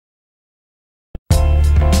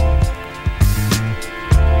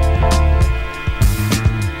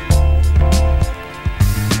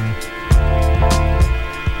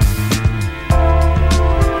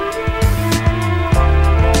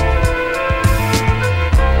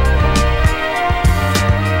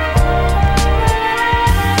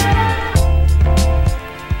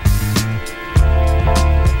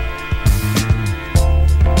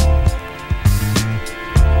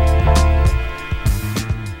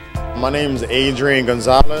My name is Adrian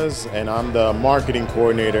Gonzalez, and I'm the marketing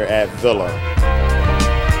coordinator at Villla.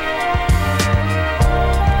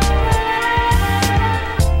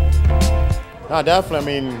 No,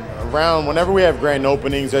 definitely. I mean, around whenever we have grand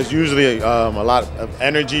openings, there's usually a lot of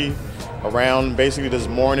energy around. Basically, this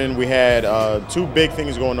morning we had two big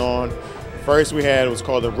things going on. First, we had what's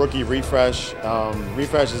called the Rookie Refresh.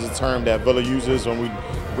 Refresh is a term that Villla uses when we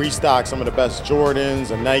restock some of the best Jordans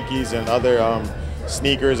and Nikes and other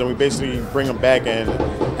sneakers, and we basically bring them back and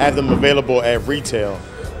have them available at retail.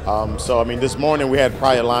 So, I mean, this morning we had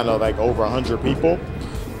probably a line of like over 100 people.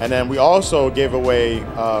 And then we also gave away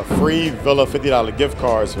free Villla $50 gift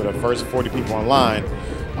cards for the first 40 people online.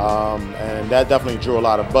 And that definitely drew a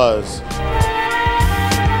lot of buzz.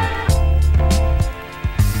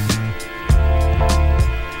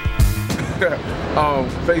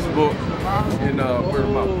 Facebook and where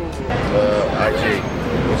am I? IG,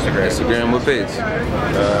 Instagram, what page?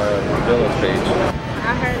 Villa's page.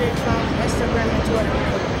 I heard it from Instagram and Twitter.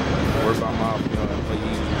 Word by mouth,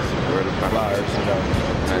 employees, word of flyers,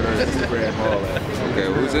 Instagram, all that. Okay,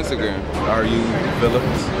 who's Instagram? Are you Villa?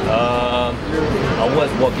 I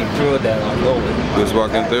was walking through that on Logan. You was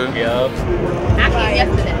walking through? Yeah. I came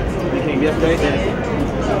yesterday. You came yesterday?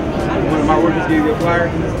 One of my workers gave you a flyer.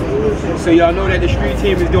 So y'all know that the street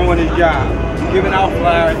team is doing its job. We're giving out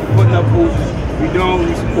flyers, putting up posters. We're doing what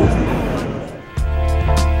we're supposed to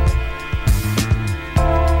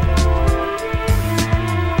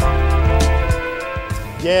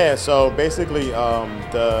do. Yeah, so basically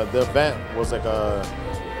the event was like a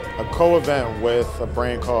co-event with a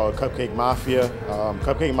brand called Cupcake Mafia.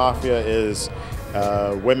 Cupcake Mafia is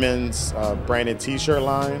women's branded t-shirt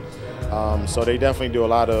line. So they definitely do a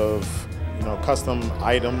lot of custom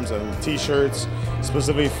items and t-shirts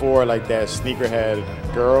specifically for like that sneakerhead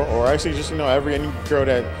girl, or actually just any girl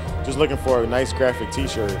that just looking for a nice graphic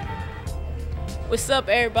t-shirt. What's up,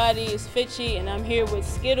 everybody? It's Fitchy, and I'm here with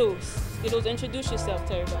Skittles. Skittles, introduce yourself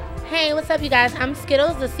to everybody. Hey, what's up, you guys? I'm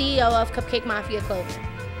Skittles, the CEO of Cupcake Mafia Clothing.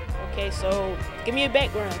 Okay, so give me a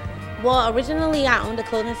background. Well, originally I owned a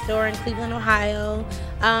clothing store in Cleveland, Ohio.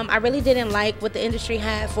 I really didn't like what the industry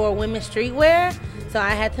had for women's streetwear, so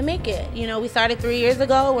I had to make it. We started 3 years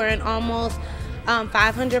ago. We're in almost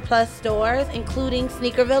 500 plus stores, including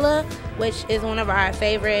Sneaker Villa, which is one of our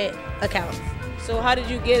favorite accounts. So how did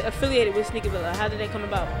you get affiliated with Sneaker Villa? How did that come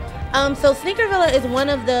about? So Sneaker Villa is one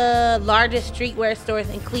of the largest streetwear stores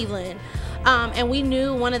in Cleveland. And we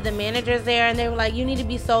knew one of the managers there, and they were like, you need to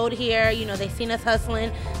be sold here. They seen us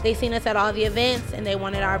hustling. They seen us at all the events, and they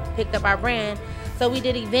picked up our brand. So we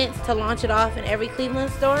did events to launch it off in every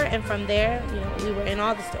Cleveland store, and from there, we were in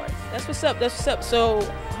all the stores. That's what's up. That's what's up. So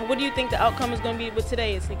what do you think the outcome is going to be with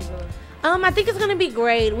today at Sneaker Villa? I think it's going to be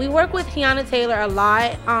great. We work with TAYLR a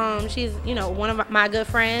lot. She's, one of my good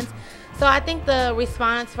friends. So I think the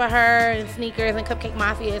response for her and sneakers and Cupcake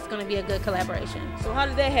Mafia is going to be a good collaboration. So how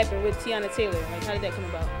did that happen with TEYANA? Like, how did that come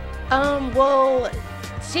about? Well,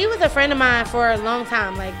 she was a friend of mine for a long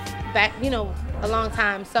time, like back, a long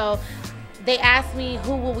time. So they asked me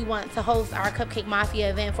who would we want to host our Cupcake Mafia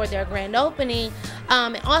event for their grand opening.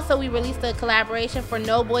 And also we released a collaboration for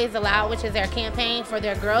No Boys Allowed, which is their campaign for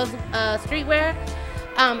their girls streetwear.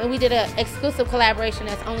 And we did an exclusive collaboration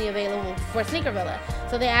that's only available for Sneaker Villa.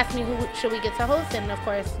 So they asked me who should we get to host, and of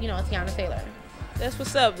course, TEYANA. That's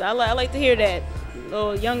what's up. I like to hear that.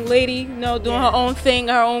 Little young lady, doing her own thing,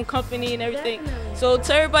 her own company and everything. Definitely. So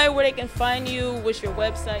tell everybody where they can find you, what's your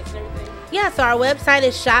websites and everything. Yeah, so our website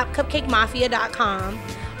is shopcupcakemafia.com.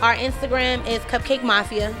 Our Instagram is Cupcake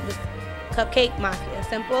Mafia, just Cupcake Mafia,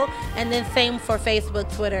 simple. And then same for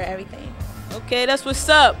Facebook, Twitter, everything. Okay, that's what's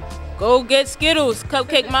up. Go get Skittles,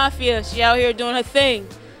 Cupcake Mafia. She out here doing her thing.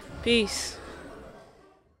 Peace.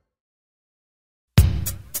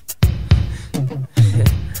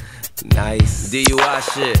 Nice. DUI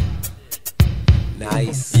shit.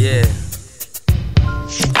 Nice. Yeah.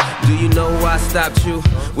 Do you know why I stopped you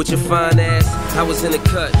with your fine ass? I was in the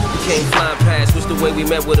cut, you came flying past. Wish the way we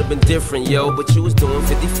met would have been different, yo. But you was doing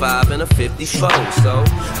 55 and a 54. So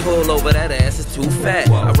pull over, that ass is too fat.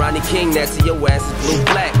 I Ronnie King that to your ass is blue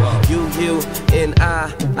black. You and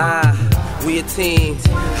I, we a team.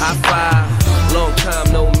 High five, long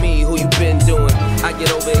time no me. Who you been doing? I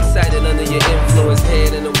get overexcited under your influence.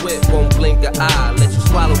 Head in the whip, won't blink an eye. Let you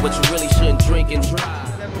swallow, but you really shouldn't drink and drive.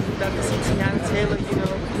 Got to see TEYANA TAYLR,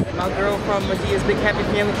 my girl from Media's Big Happy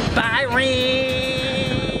Family. Siren,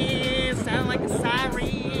 sound like a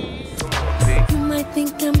siren. You might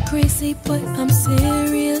think I'm crazy, but I'm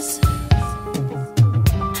serious.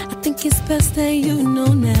 I think it's best that you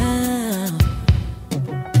know now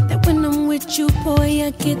that when I'm with you, boy,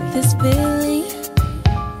 I get this feeling.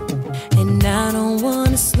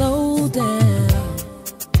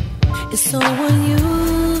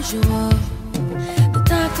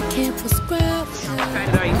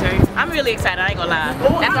 really excited, I ain't gonna lie.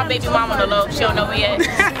 That's my baby mama on the low, she don't know me yet.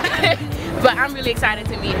 But I'm really excited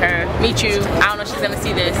to meet you. I don't know if she's gonna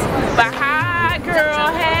see this. But hi, girl,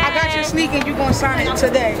 hey. I got your sneak and you gonna sign it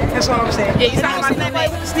today. That's all I'm saying. Yeah, you signed my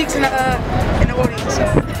snapback. Sneaks in the audience. So.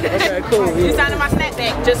 Okay, cool. You signed my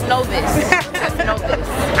snapback. Just know this. Just know this.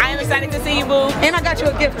 I am excited to see you, boo. And I got you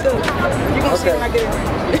a gift too. You gonna see when I get it.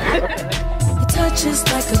 Your touch is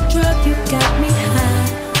like a drug. You got me high,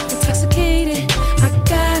 intoxicated. I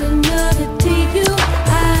got another DUI.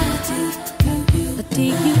 A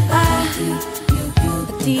DUI.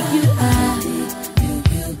 A DUI.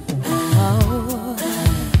 Oh,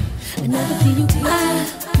 another DUI.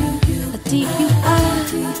 A DUI.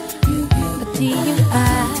 A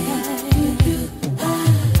DUI.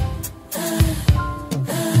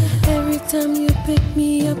 Every time you pick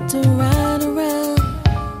me up to ride around,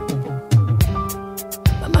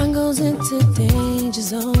 my mind goes into danger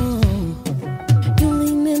zone. You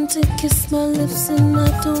lean in to kiss my lips and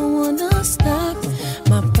I don't wanna stop.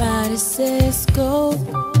 My body says go,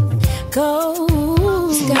 go.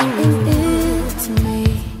 It's gotten into me.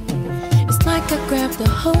 It's like I grabbed the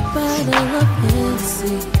whole bottle of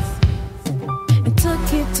Hennessy and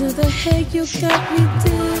took it to the head. You got me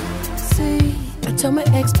dizzy. I told my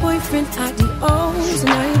ex-boyfriend adios, and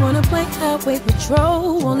now you wanna play highway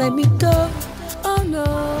patrol. Won't let me go. Oh no.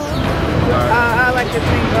 I like to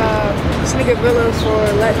thank Sneaker Villas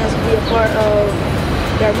for letting us be a part of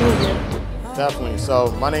that movement. Definitely.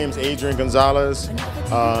 So my name's Adrian Gonzalez.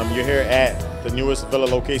 You're here at the newest Villa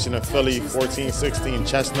location in Philly, 1416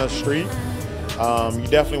 Chestnut Street. You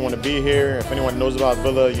definitely want to be here. If anyone knows about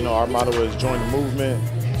Villa, you know our motto is join the movement.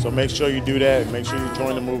 So make sure you do that. Make sure you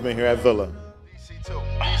join the movement here at Villa.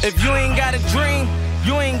 If you ain't got a dream,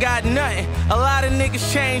 you ain't got nothing. A lot of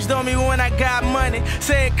niggas changed on me when I got money.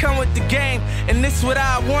 Say it come with the game, and this is what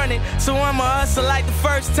I wanted. So I'ma hustle like the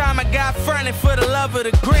first time I got fronted for the love of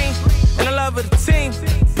the green and the love of the team.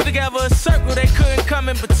 Put together a circle they couldn't come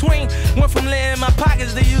in between. Went from laying in my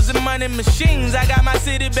pockets to using money machines. I got my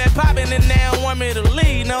city back popping and they don't want me to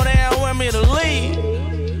leave. No, they don't want me to leave.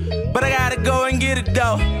 But I gotta go and get it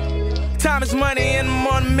though. Time is money and I'm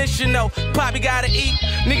on a mission though. Poppy gotta eat,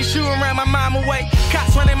 niggas shooting around my mom away.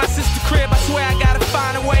 Cops running my sister crib, I swear I gotta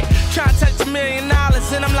find a way. Tryna touch $1 million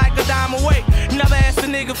and I'm like a dime away. Never asked a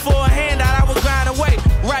nigga for a handout,